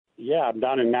Yeah, I'm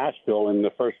down in Nashville in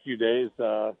the first few days.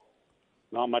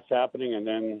 Not much happening, and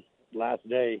then last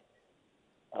day,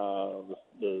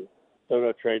 the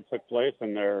Soto trade took place,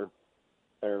 and they're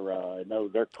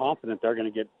confident they're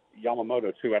going to get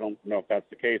Yamamoto too. I don't know if that's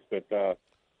the case, but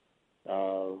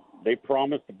they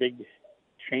promised the big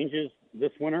changes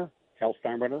this winter. Hal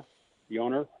Steinbrenner, the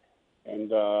owner, and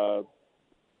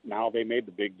now they made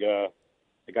the big.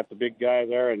 They got the big guy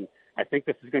there, and I think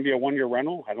this is going to be a one-year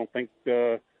rental. I don't think.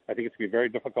 I think it's going to be very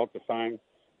difficult to sign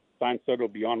Soto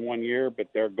beyond 1 year, but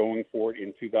they're going for it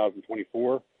in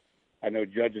 2024. I know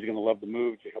Judge is going to love the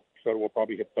move. Soto will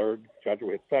probably hit third. Judge will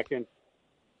hit second.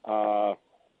 So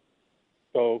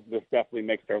this definitely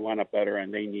makes their lineup better,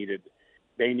 and they needed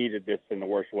this in the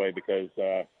worst way because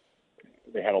they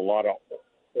had a lot of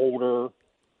older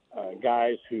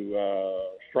guys who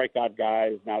strikeout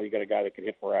guys. Now you got a guy that can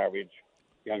hit for average,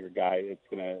 younger guy. It's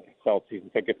going to sell season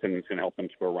tickets, and it's going to help them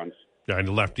score runs. Yeah,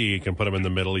 and lefty, you can put him in the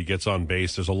middle. He gets on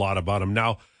base. There's a lot about him.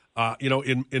 Now,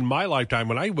 in my lifetime,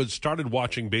 when I started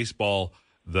watching baseball,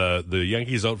 the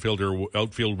Yankees outfield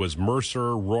was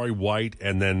Mercer, Roy White,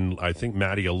 and then I think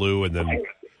Matty Alou, and then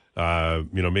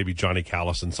maybe Johnny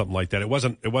Callis and something like that. It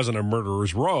wasn't a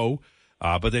murderer's row,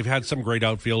 but they've had some great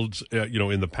outfields,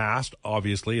 in the past,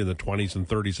 obviously in the 20s and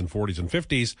 30s and 40s and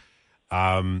 50s.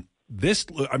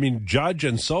 Judge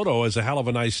and Soto is a hell of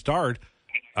a nice start.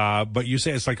 But you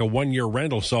say it's like a 1 year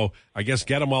rental, so I guess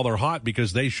get them while they're hot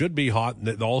because they should be hot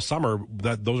all summer.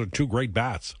 Those are two great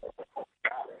bats.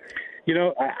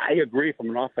 I agree from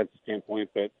an offensive standpoint,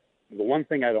 but the one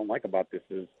thing I don't like about this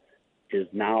is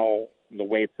now the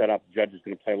way it's set up. Judge is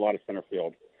going to play a lot of center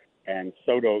field, and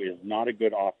Soto is not a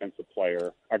good offensive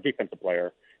player or defensive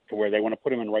player to where they want to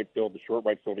put him in right field, the short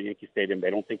right field of Yankee Stadium. They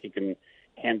don't think he can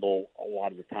handle a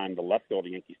lot of the time the left field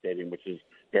of Yankee Stadium, which is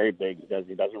very big. He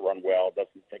doesn't run well,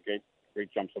 doesn't take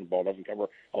great jumps on the ball, doesn't cover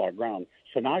a lot of ground.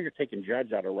 So now you're taking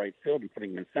Judge out of right field and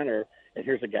putting him in center, and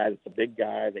here's a guy that's a big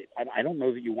guy. I don't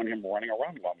know that you want him running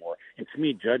around a lot more. And to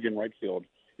me, Judge in right field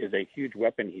is a huge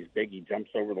weapon. He's big. He jumps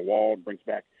over the wall and brings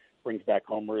back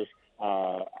homers.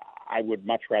 I would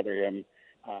much rather him.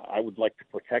 I would like to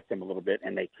protect him a little bit,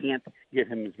 and they can't give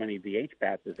him as many DH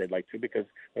bats as they'd like to because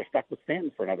they're stuck with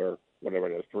Stanton for another, whatever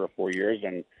it is, 3 or 4 years,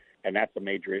 and that's a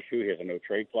major issue. He has a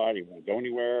no-trade clause. He won't go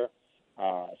anywhere.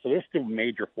 So there's still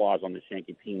major flaws on this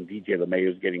Yankee team. DJ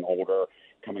LeMahieu's getting older,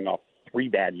 coming off 3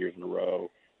 bad years in a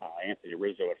row. Anthony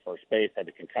Rizzo at first base had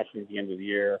a concussion at the end of the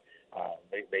year.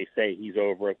 They say he's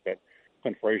over it, but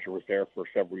Clint Frazier was there for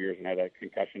several years and had a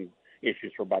concussion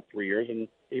issues for about 3 years, and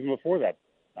even before that,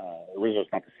 Rizzo's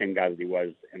not the same guy that he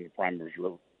was in the prime of his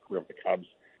career of the Cubs.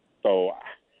 So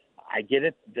I get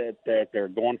it that they're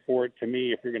going for it. To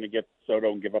me, if you're going to get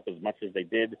Soto and give up as much as they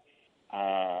did,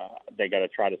 they got to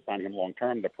try to sign him long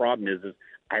term. The problem is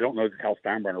I don't know that Hal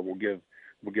Steinbrenner will give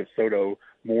Soto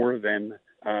more than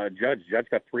Judge. Judge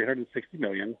got $360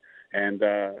 million, and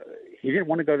he didn't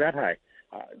want to go that high.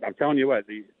 I'm telling you what,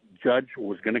 the Judge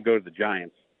was going to go to the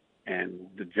Giants, and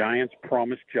the Giants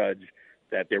promised Judge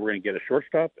that they were going to get a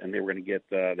shortstop, and they were going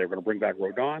to bring back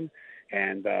Rodon.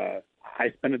 And I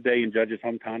spent a day in Judge's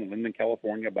hometown in Linden,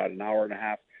 California, about an hour and a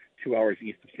half, 2 hours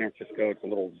east of San Francisco. It's a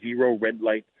little zero red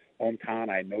light hometown.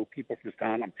 I know people from this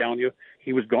town. I'm telling you,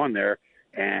 he was gone there,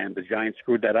 and the Giants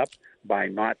screwed that up by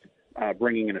not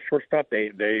bringing in a shortstop.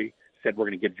 They said we're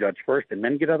going to get Judge first and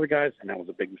then get other guys, and that was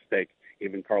a big mistake.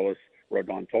 Even Carlos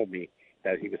Rodon told me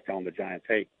that he was telling the Giants,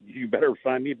 hey, you better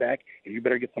sign me back, and you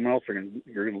better get someone else, or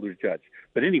you're going to lose Judge.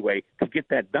 But anyway, to get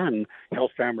that done,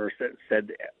 Hal Steinbrenner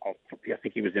said I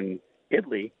think he was in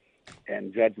Italy,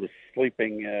 and Judge was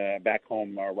sleeping back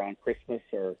home around Christmas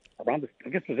or around, I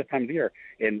guess it was this time of the year,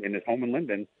 in his home in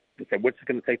Linden, and said, what's it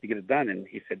going to take to get it done? And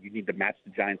he said, you need to match the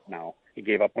Giants now. He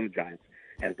gave up on the Giants.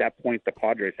 And at that point, the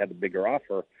Padres had the bigger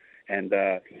offer, and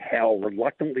Hal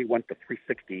reluctantly went to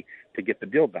 $360 to get the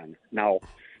deal done. Now,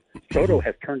 Soto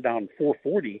has turned down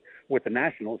 $440 with the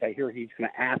Nationals. I hear he's going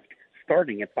to ask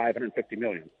starting at $550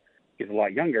 million. He's a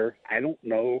lot younger. I don't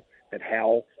know that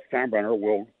Hal Steinbrenner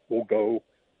will go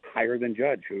higher than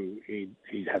Judge, who he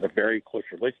has a very close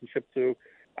relationship to.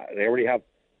 They already have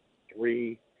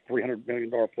 $300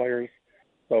 million players,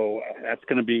 so it's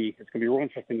going to be real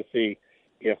interesting to see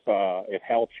if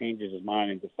Hal changes his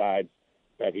mind and decides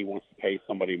that he wants to pay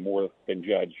somebody more than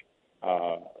Judge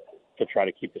to try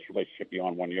to keep this relationship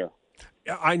beyond 1 year.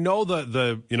 I know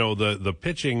the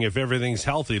pitching, if everything's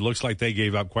healthy, looks like they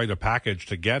gave up quite a package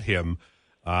to get him.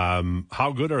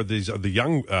 How good are the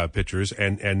young pitchers,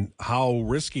 and how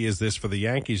risky is this for the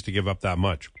Yankees to give up that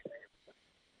much?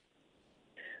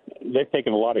 They've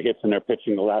taken a lot of hits in their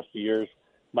pitching the last few years.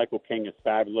 Michael King is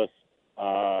fabulous.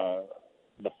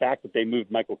 the fact that they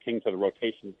moved Michael King to the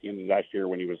rotation at the end of last year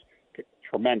when he was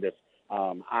tremendous,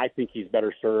 I think he's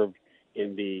better served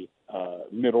in the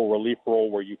middle relief role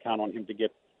where you count on him to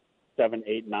get 7,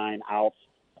 8, 9 outs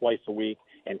twice a week.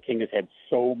 And King has had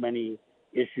so many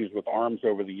issues with arms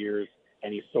over the years,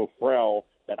 and he's so frail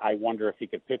that I wonder if he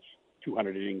could pitch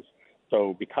 200 innings.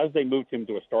 So because they moved him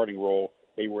to a starting role,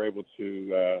 they were able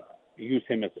to use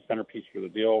him as the centerpiece for the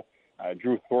deal.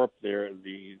 Drew Thorpe, the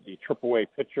AAA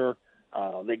pitcher,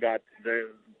 they got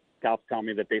the scouts tell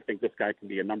me that they think this guy can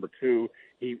be a number 2.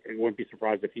 He wouldn't be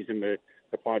surprised if he's in the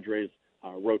Padres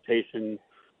rotation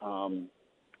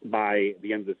by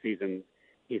the end of the season.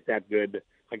 He's that good.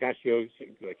 Higashio's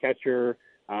the catcher.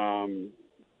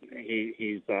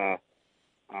 He's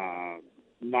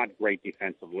not great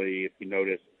defensively. If you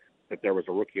notice that there was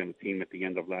a rookie on the team at the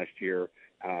end of last year,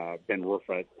 Ben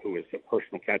Rufat, who is a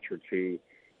personal catcher to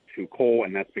Cole,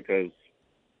 and that's because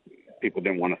people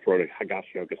didn't want to throw to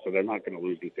Higashio, so they're not going to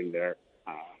lose anything there.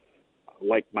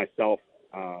 Like myself,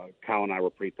 Kyle and I were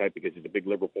pretty tight because he's a big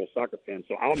Liverpool soccer fan,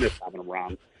 so I'll miss having him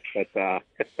around. But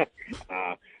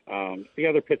the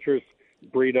other pitchers,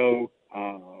 Brito,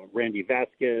 Randy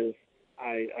Vasquez,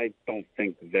 I don't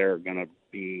think they're going to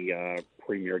be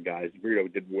premier guys. Brito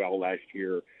did well last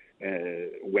year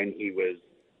when he was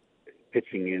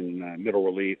pitching in middle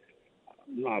relief.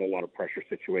 Not a lot of pressure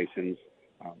situations.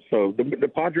 So the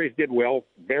Padres did well,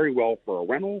 very well for a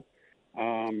rental.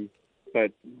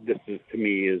 But this is, to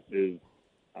me, is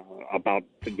about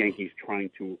the Yankees trying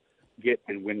to get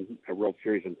and win a World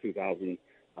Series in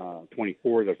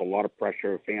 2024. There's a lot of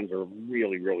pressure. Fans are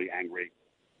really, really angry.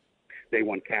 They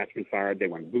want Cashman fired. They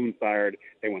want Boone fired.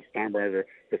 They want Steinbrenner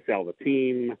to sell the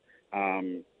team.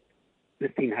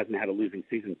 This team hasn't had a losing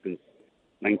season since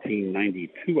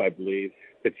 1992, I believe.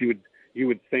 But you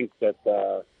would think that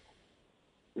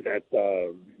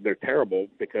they're terrible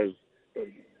because the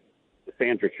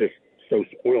fans are just so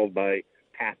spoiled by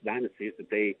past dynasties that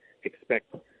they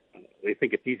expect. They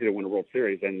think it's easy to win a World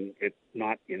Series, and it's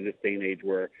not in this day and age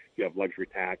where you have luxury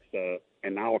tax.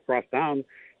 And now across town,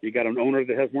 you got an owner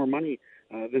that has more money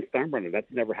than Steinbrenner.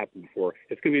 That's never happened before.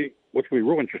 What's going to be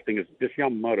real interesting is this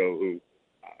Yamamoto, who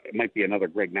it might be another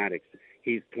Greg Maddux.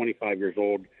 He's 25 years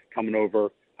old, coming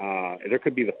over. There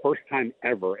could be the first time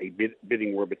ever a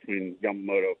bidding war between the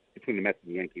Mets and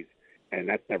the Yankees, and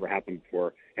that's never happened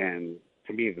before. And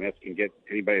to me, the Mets can get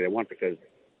anybody they want because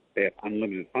they have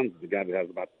unlimited funds. The guy that has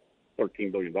about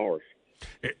 $13 billion.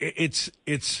 It's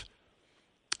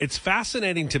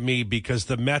fascinating to me because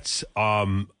the Mets,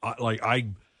 I'm a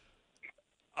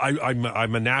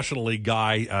National League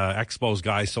guy, Expos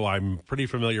guy, so I'm pretty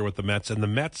familiar with the Mets. And the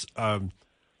Mets, I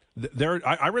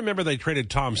remember they traded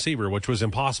Tom Seaver, which was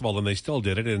impossible, and they still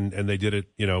did it, and they did it,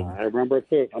 I remember it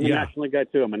too. I'm a National League guy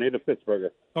too. I'm a native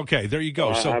Pittsburgher. Okay, there you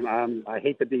go. So I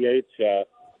hate the DH,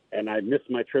 and I miss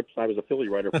my trips. I was a Philly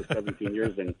writer for 17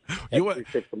 years, and every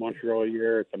trip to Montreal a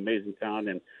year. It's an amazing town,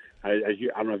 and I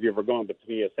don't know if you've ever gone, but to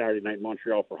me, a Saturday night in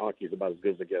Montreal for hockey is about as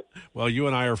good as it gets. Well, you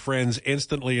and I are friends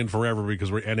instantly and forever because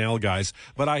we're NL guys.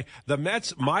 But the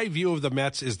Mets, my view of the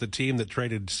Mets is the team that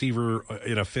traded Seaver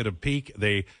in a fit of pique.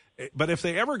 But if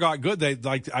they ever got good,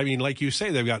 like you say,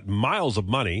 they've got miles of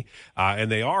money,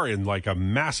 and they are in like a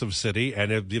massive city,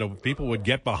 and if, people would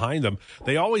get behind them.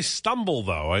 They always stumble,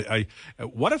 though.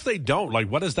 What if they don't? Like,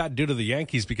 what does that do to the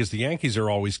Yankees? Because the Yankees are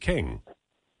always king.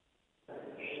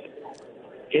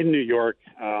 In New York,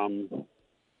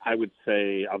 I would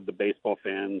say of the baseball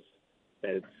fans,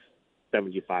 it's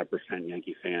 75%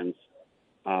 Yankee fans.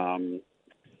 You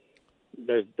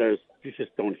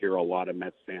just don't hear a lot of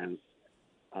Mets fans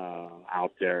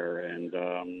out there, and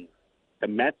the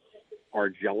Mets are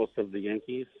jealous of the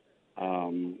Yankees.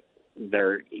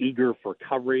 They're eager for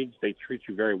coverage. They treat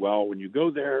you very well when you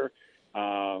go there,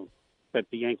 but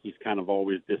the Yankees kind of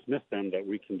always dismiss them, that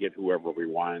we can get whoever we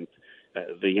want.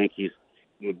 The Yankees,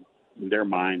 in their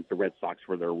mind, the Red Sox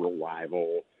were their real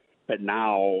rival, but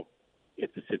now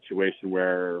it's a situation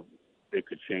where it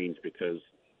could change because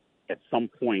at some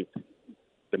point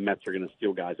the Mets are going to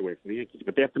steal guys away from the Yankees,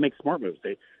 but they have to make smart moves.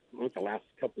 They look the last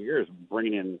couple of years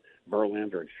bringing in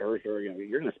Verlander and Scherzer.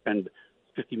 You're going to spend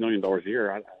 $50 million a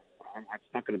year.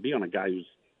 It's not going to be on a guy who's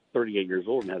 38 years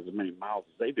old and has as many miles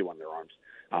as they do on their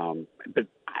arms. But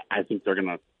I think they're going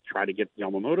to try to get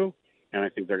Yamamoto, and I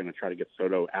think they're going to try to get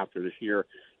Soto after this year.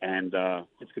 And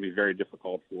it's going to be very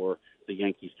difficult for the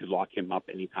Yankees to lock him up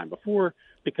anytime before,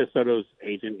 because Soto's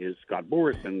agent is Scott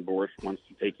Boras, and Boras wants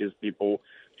to take his people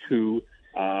to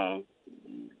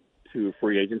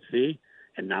free agency.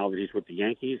 And now that he's with the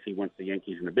Yankees, he wants the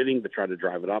Yankees in the bidding to try to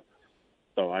drive it up.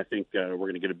 So I think we're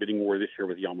going to get a bidding war this year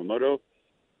with Yamamoto.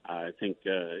 I think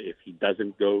if he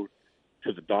doesn't go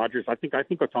to the Dodgers. I think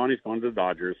Ohtani's going to the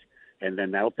Dodgers, and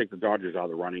then that'll take the Dodgers out of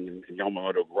the running. And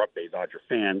Yamamoto grew up a Dodger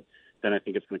fan. Then I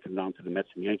think it's going to come down to the Mets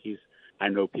and Yankees. I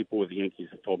know people with the Yankees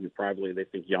have told me privately they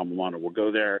think Yamamoto will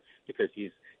go there because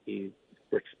he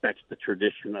respects the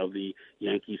tradition of the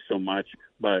Yankees so much.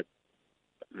 But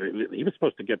he was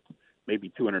supposed to get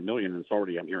maybe $200 million, and it's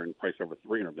already, I'm hearing, price over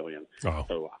 $300 million. Oh.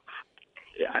 So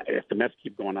if the Mets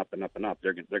keep going up and up and up,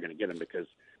 they're going to get him because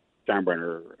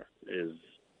Steinbrenner is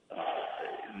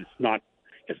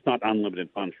it's not unlimited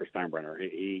funds for Steinbrenner.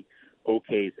 He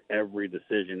okays every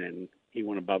decision, and he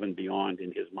went above and beyond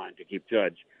in his mind to keep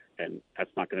Judge, and that's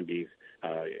not going to be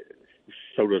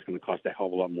Soto's going to cost a hell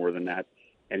of a lot more than that,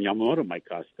 and Yamamoto might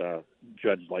cost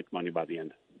Judge like money by the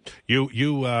end. You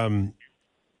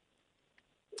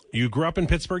grew up in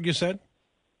Pittsburgh, you said?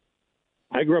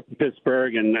 I grew up in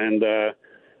Pittsburgh, and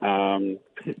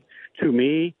to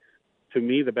me,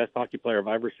 the best hockey player I've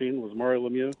ever seen was Mario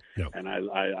Lemieux. Yep. And I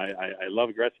love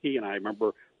Gretzky. And I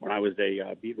remember when I was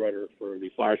a beat writer for the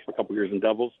Flyers for a couple of years in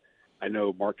Devils, I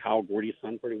know Mark Howell, Gordy's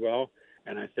son, pretty well.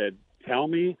 And I said, tell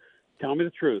me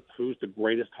the truth. Who's the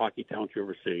greatest hockey talent you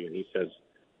ever see? And he says,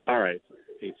 all right.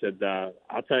 He said,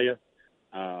 I'll tell you,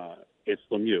 it's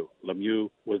Lemieux. Lemieux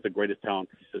was the greatest talent.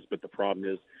 He says, but the problem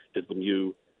is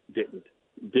Lemieux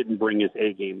didn't bring his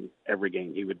A game every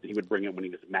game. He would bring it when he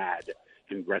was mad,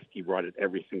 and Gretzky brought it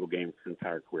every single game for his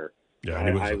entire career. Yeah,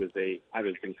 I was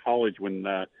in college when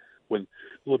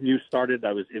Lemieux started.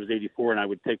 It was '84, and I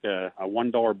would take a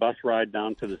 $1 bus ride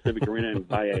down to the Civic Arena and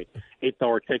buy a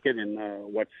 $8 ticket and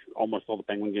watch almost all the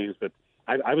Penguin games. But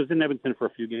I was in Edmonton for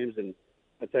a few games, and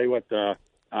I tell you what,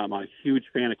 I'm a huge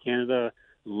fan of Canada.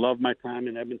 Love my time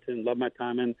in Edmonton. Love my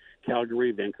time in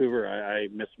Calgary, Vancouver. I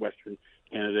miss Western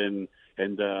Canada,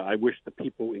 and I wish the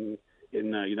people in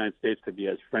the United States could be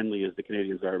as friendly as the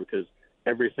Canadians are, because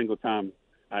every single time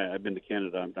I've been to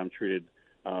Canada, I'm treated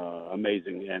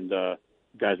amazing. And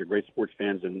guys are great sports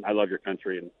fans, and I love your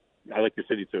country, and I like your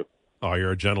city too. Oh,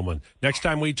 you're a gentleman. Next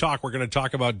time we talk, we're going to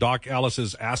talk about Doc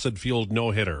Ellis's acid-fueled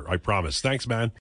no-hitter. I promise. Thanks, man.